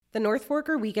The North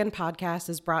Forker Weekend Podcast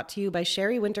is brought to you by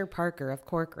Sherry Winter Parker of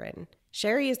Corcoran.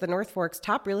 Sherry is the North Fork's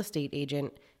top real estate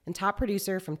agent and top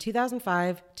producer from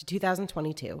 2005 to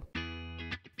 2022.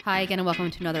 Hi again and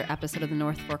welcome to another episode of the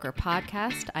North Forker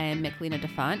Podcast. I am Michelina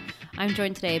DeFont. I'm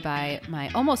joined today by my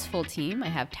almost full team. I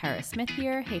have Tara Smith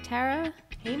here. Hey, Tara.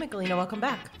 Hey, Michelina, welcome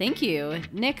back. Thank you.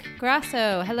 Nick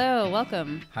Grasso. Hello,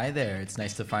 welcome. Hi there. It's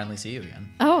nice to finally see you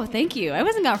again. Oh, thank you. I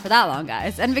wasn't gone for that long,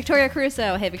 guys. And Victoria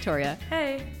Caruso. Hey, Victoria.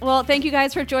 Hey. Well, thank you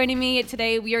guys for joining me.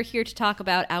 Today we are here to talk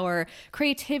about our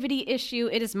creativity issue.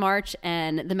 It is March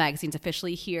and the magazine's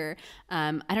officially here.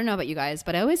 I don't know about you guys,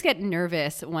 but I always get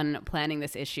nervous when planning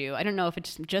this issue. I don't know if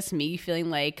it's just me feeling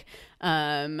like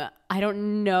I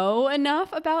don't know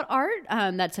enough about art.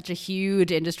 That's such a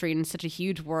huge industry and such a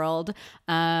huge world.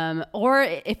 Or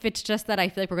if it's just that I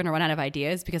feel like we're going to run out of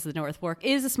ideas because the North Fork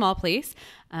is a small place.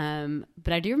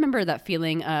 But I do remember that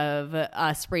feeling of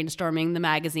us brainstorming the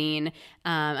magazine.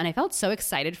 And I felt so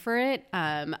excited for it.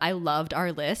 I loved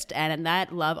our list, and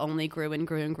that love only grew and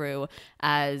grew and grew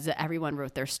as everyone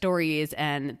wrote their stories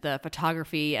and the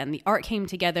photography and the art came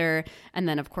together. And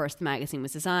then, of course, the magazine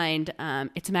was designed.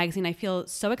 It's a magazine I feel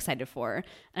so excited for,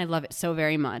 and I love it so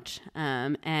very much.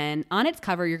 And on its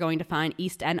cover, you're going to find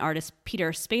East End artist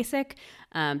Peter Spacek.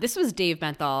 This was Dave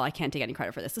Benthall. I can't take any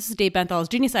credit for this. This is Dave Benthall's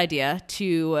genius idea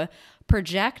to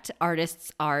project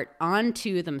artists' art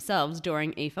onto themselves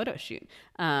during a photo shoot.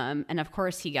 And of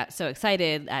course, he got so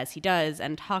excited, as he does,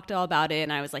 and talked all about it.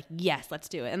 And I was like, yes, let's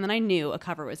do it. And then I knew a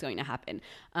cover was going to happen.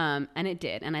 And it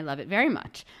did. And I love it very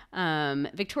much.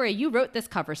 Victoria, you wrote this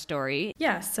cover story.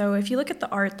 Yeah, so if you look at the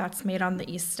art that's made on the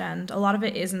East End, a lot of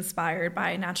it is inspired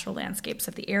by natural landscapes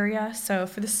of the area. So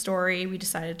for this story, we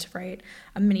decided to write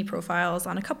mini profiles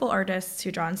on a couple artists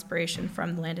who draw inspiration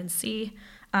from the land and sea.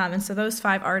 And so those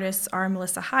 5 artists are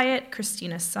Melissa Hyatt,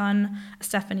 Christina Sun,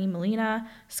 Stephanie Molina,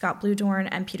 Scott Bluedorn,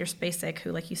 and Peter Spacek,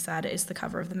 who, like you said, is the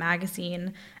cover of the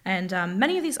magazine. And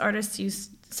many of these artists use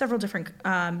several different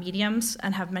mediums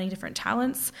and have many different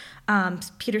talents.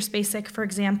 Peter Spacek, for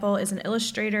example, is an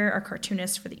illustrator, a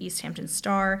cartoonist for the East Hampton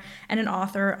Star, and an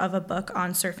author of a book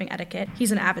on surfing etiquette.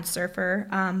 He's an avid surfer,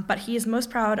 but he is most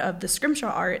proud of the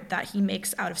scrimshaw art that he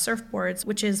makes out of surfboards,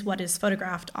 which is what is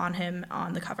photographed on him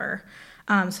on the cover.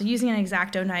 So using an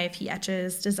X-Acto knife, he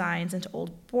etches designs into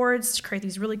old boards to create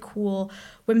these really cool,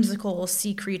 whimsical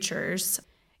sea creatures.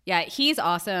 Yeah, he's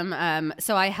awesome.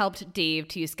 So I helped Dave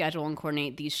to schedule and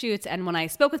coordinate these shoots. And when I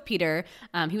spoke with Peter,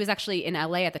 he was actually in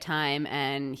LA at the time,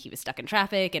 and he was stuck in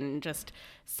traffic and just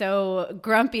so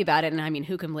grumpy about it. And I mean,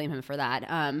 who can blame him for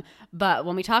that? But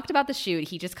when we talked about the shoot,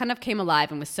 he just kind of came alive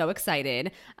and was so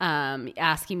excited,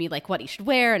 asking me like what he should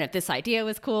wear and if this idea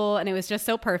was cool. And it was just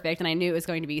so perfect. And I knew it was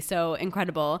going to be so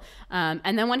incredible.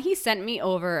 And then when he sent me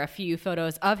over a few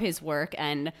photos of his work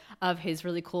and of his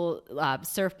really cool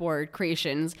surfboard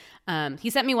creations, he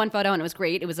sent me one photo and it was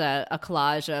great. It was a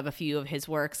collage of a few of his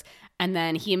works. And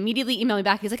then he immediately emailed me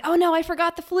back. He's like, oh no, I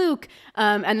forgot the fluke.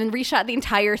 And then reshot the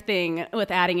entire thing with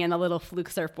adding in a little fluke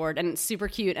surfboard. And it's super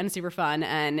cute and super fun.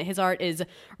 And his art is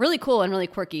really cool and really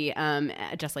quirky,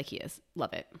 just like he is.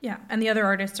 Love it. Yeah, and the other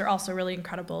artists are also really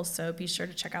incredible. So be sure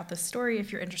to check out this story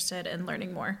if you're interested in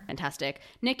learning more. Fantastic.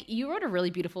 Nick, you wrote a really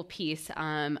beautiful piece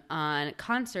on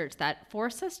concerts that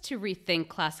forced us to rethink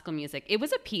classical music. It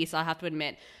was a piece, I'll have to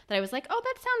admit, that I was like, oh,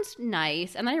 that sounds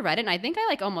nice. And then I read it and I think I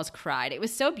like almost cried. It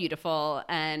was so beautiful.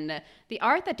 And the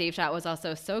art that Dave shot was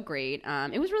also so great.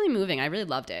 It was really moving. I really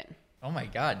loved it. Oh my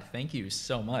God. Thank you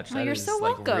so much. Oh, that you're is so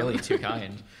welcome. really too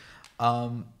kind.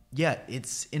 Yeah,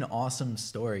 it's an awesome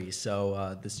story.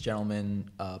 So this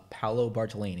gentleman, Paolo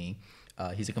Bartolini,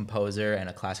 he's a composer and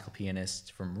a classical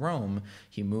pianist from Rome.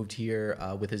 He moved here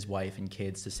with his wife and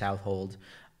kids to Southold.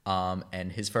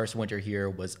 And his first winter here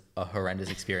was a horrendous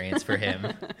experience for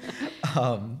him.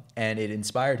 And it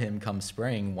inspired him come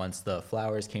spring, once the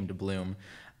flowers came to bloom,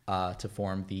 to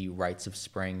form the Rites of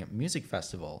Spring Music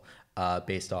Festival,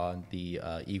 based on the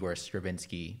Igor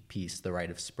Stravinsky piece, The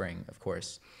Rite of Spring, of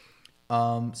course.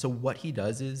 So what he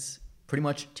does is pretty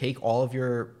much take all of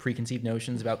your preconceived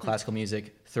notions about classical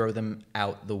music, throw them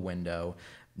out the window.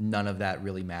 None of that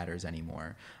really matters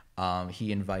anymore.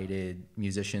 He invited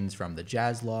musicians from the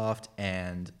Jazz Loft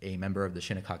and a member of the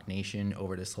Shinnecock Nation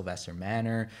over to Sylvester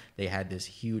Manor. They had this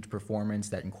huge performance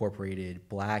that incorporated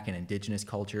Black and Indigenous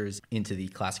cultures into the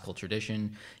classical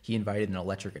tradition. He invited an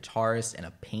electric guitarist and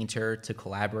a painter to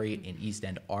collaborate in East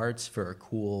End Arts for a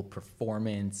cool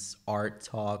performance, art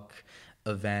talk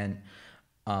event.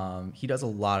 He does a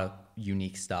lot of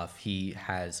unique stuff. He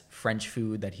has French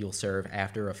food that he'll serve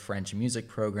after a French music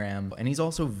program. And he's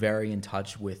also very in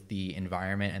touch with the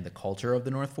environment and the culture of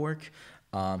the North Fork.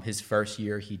 His first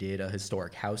year, he did a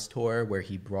historic house tour where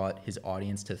he brought his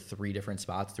audience to 3 different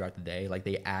spots throughout the day. Like,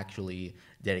 they actually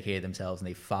dedicated themselves and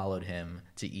they followed him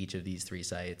to each of these 3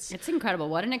 sites. It's incredible.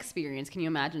 What an experience. Can you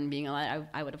imagine being alive?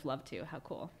 I would have loved to. How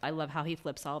cool. I love how he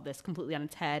flips all of this completely on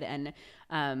its head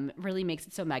and really makes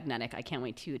it so magnetic. I can't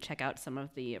wait to check out some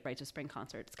of the Rites of Spring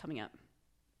concerts coming up.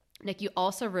 Nick, you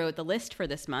also wrote the list for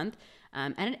this month,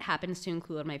 and it happens to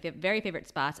include my very favorite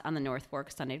spots on the North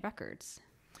Fork Sunday Records.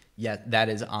 Yeah, that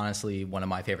is honestly one of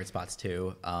my favorite spots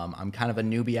too. I'm kind of a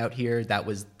newbie out here. That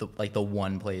was the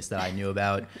one place that I knew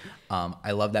about.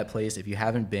 I love that place. If you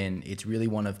haven't been, it's really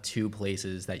one of 2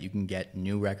 places that you can get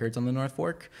new records on the North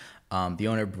Fork. The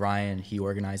owner, Brian, he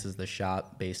organizes the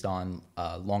shop based on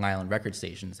Long Island record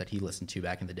stations that he listened to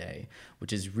back in the day,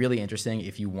 which is really interesting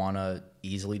if you want to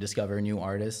easily discover new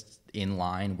artists in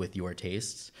line with your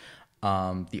tastes.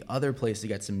 The other place to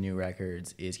get some new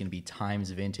records is going to be Times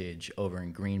Vintage over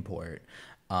in Greenport.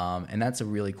 And that's a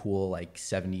really cool, like,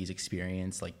 70s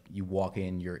experience. Like, you walk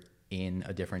in, you're in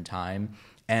a different time.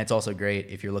 And it's also great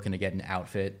if you're looking to get an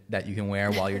outfit that you can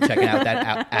wear while you're checking out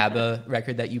that ABBA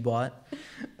record that you bought.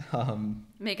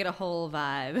 Make it a whole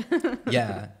vibe.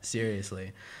 Yeah,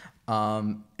 seriously.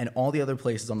 And all the other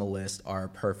places on the list are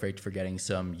perfect for getting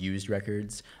some used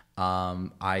records.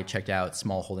 I checked out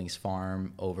Small Holdings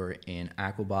Farm over in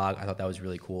Aquabog. I thought that was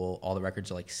really cool. All the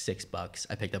records are like $6.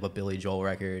 I picked up a Billy Joel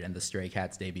record and the Stray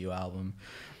Cats debut album.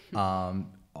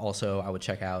 Also, I would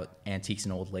check out Antiques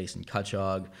and Old Lace in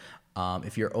Cutchogue.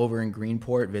 If you're over in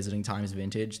Greenport visiting Times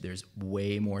Vintage, there's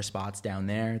way more spots down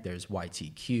there. There's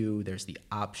YTQ, there's the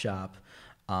Op Shop.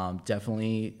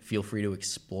 Definitely feel free to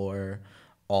explore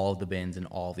all of the bins in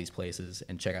all of these places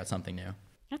and check out something new.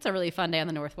 That's a really fun day on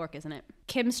the North Fork, isn't it?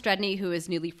 Kim Stredney, who is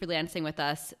newly freelancing with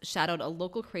us, shadowed a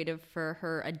local creative for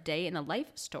her A Day in the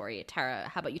Life story. Tara,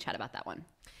 how about you chat about that one?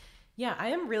 Yeah, I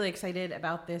am really excited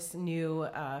about this new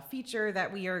feature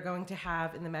that we are going to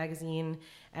have in the magazine.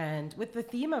 And with the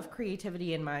theme of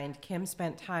creativity in mind, Kim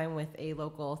spent time with a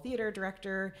local theater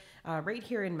director right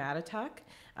here in Mattituck.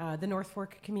 The North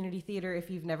Fork Community Theater,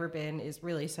 if you've never been, is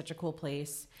really such a cool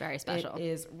place. Very special. It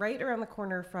is right around the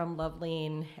corner from Love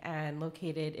Lane and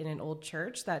located in an old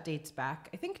church that dates back,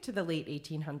 I think, to the late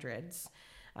 1800s.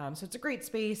 So it's a great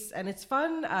space, and it's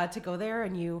fun to go there,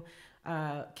 and you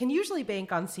can usually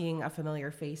bank on seeing a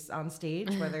familiar face on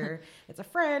stage, whether it's a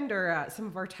friend or some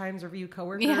of our Times Review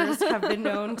coworkers have been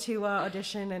known to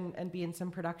audition and be in some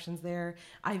productions there.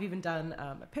 I've even done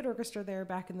a pit orchestra there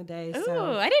back in the day.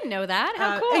 Ooh, I didn't know that.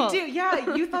 How cool. I do,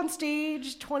 yeah. Youth on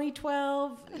Stage,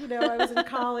 2012. I was in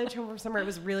college, home from summer. It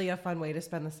was really a fun way to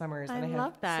spend the summers. I have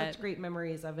love that. Such great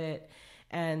memories of it.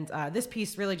 And this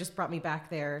piece really just brought me back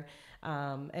there.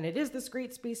 And it is this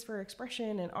great space for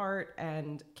expression and art.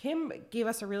 And Kim gave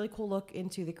us a really cool look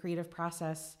into the creative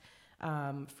process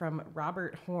from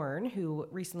Robert Horn, who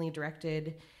recently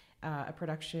directed a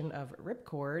production of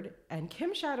Ripcord. And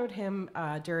Kim shadowed him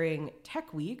during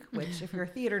Tech Week, which if you're a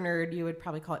theater nerd, you would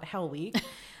probably call it Hell Week,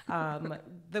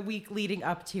 the week leading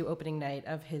up to opening night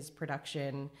of his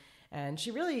production. And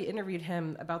she really interviewed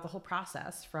him about the whole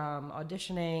process, from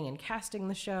auditioning and casting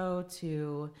the show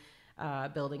to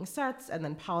building sets and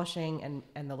then polishing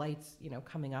and the lights,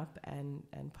 coming up and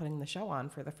putting the show on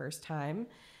for the first time.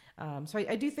 So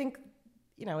I do think,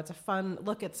 it's a fun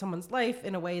look at someone's life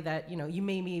in a way that, you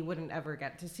maybe wouldn't ever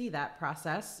get to see that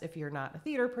process if you're not a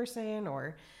theater person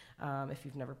or if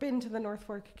you've never been to the North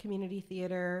Fork Community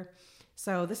Theater.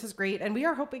 So this is great. And we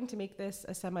are hoping to make this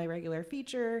a semi-regular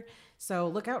feature. So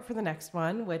look out for the next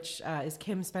one, which is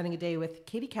Kim spending a day with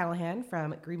Katie Callahan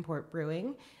from Greenport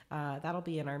Brewing. That'll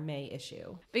be in our May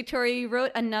issue. Victoria, you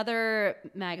wrote another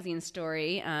magazine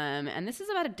story, and this is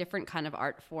about a different kind of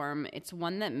art form. It's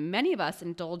one that many of us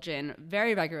indulge in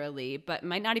very regularly, but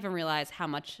might not even realize how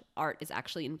much art is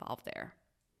actually involved there.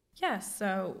 Yes,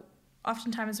 so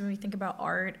oftentimes when we think about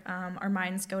art, our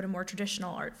minds go to more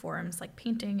traditional art forms like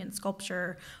painting and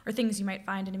sculpture or things you might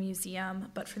find in a museum.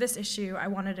 But for this issue, I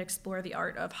wanted to explore the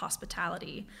art of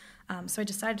hospitality. So I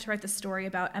decided to write this story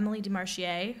about Emily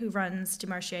Demarchier, who runs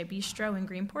Demarchier Bistro in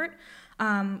Greenport,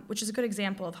 which is a good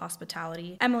example of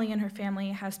hospitality. Emily and her family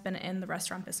has been in the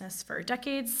restaurant business for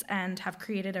decades and have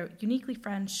created a uniquely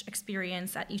French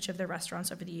experience at each of their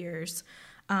restaurants over the years.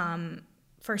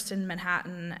 First in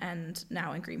Manhattan and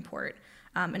now in Greenport.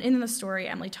 And in the story,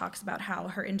 Emily talks about how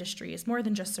her industry is more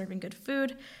than just serving good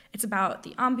food. It's about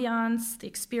the ambiance, the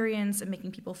experience, and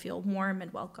making people feel warm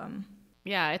and welcome.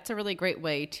 Yeah, it's a really great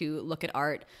way to look at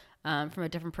art from a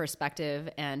different perspective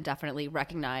and definitely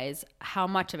recognize how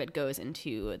much of it goes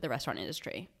into the restaurant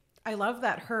industry. I love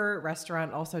that her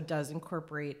restaurant also does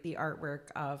incorporate the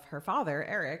artwork of her father,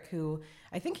 Eric, who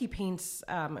I think he paints,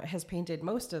 has painted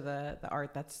most of the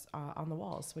art that's on the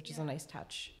walls, which is a nice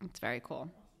touch. It's very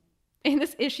cool. In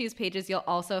this issue's pages, you'll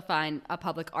also find a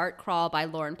public art crawl by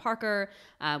Lauren Parker,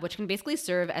 which can basically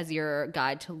serve as your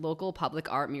guide to local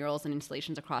public art murals and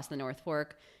installations across the North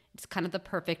Fork. It's kind of the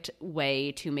perfect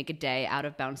way to make a day out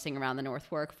of bouncing around the North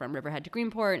Fork from Riverhead to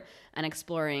Greenport and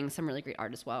exploring some really great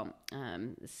art as well.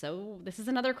 So this is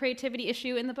another creativity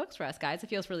issue in the books for us, guys. It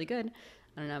feels really good.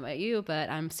 I don't know about you, but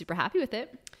I'm super happy with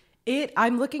it.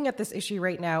 I'm looking at this issue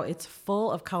right now. It's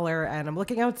full of color, and I'm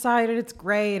looking outside, and it's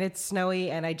gray and it's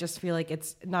snowy, and I just feel like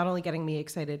it's not only getting me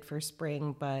excited for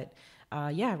spring, but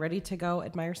ready to go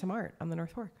admire some art on the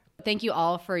North Fork. Thank you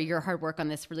all for your hard work on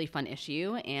this really fun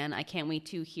issue, and I can't wait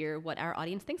to hear what our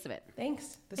audience thinks of it.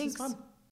 Thanks. This is fun.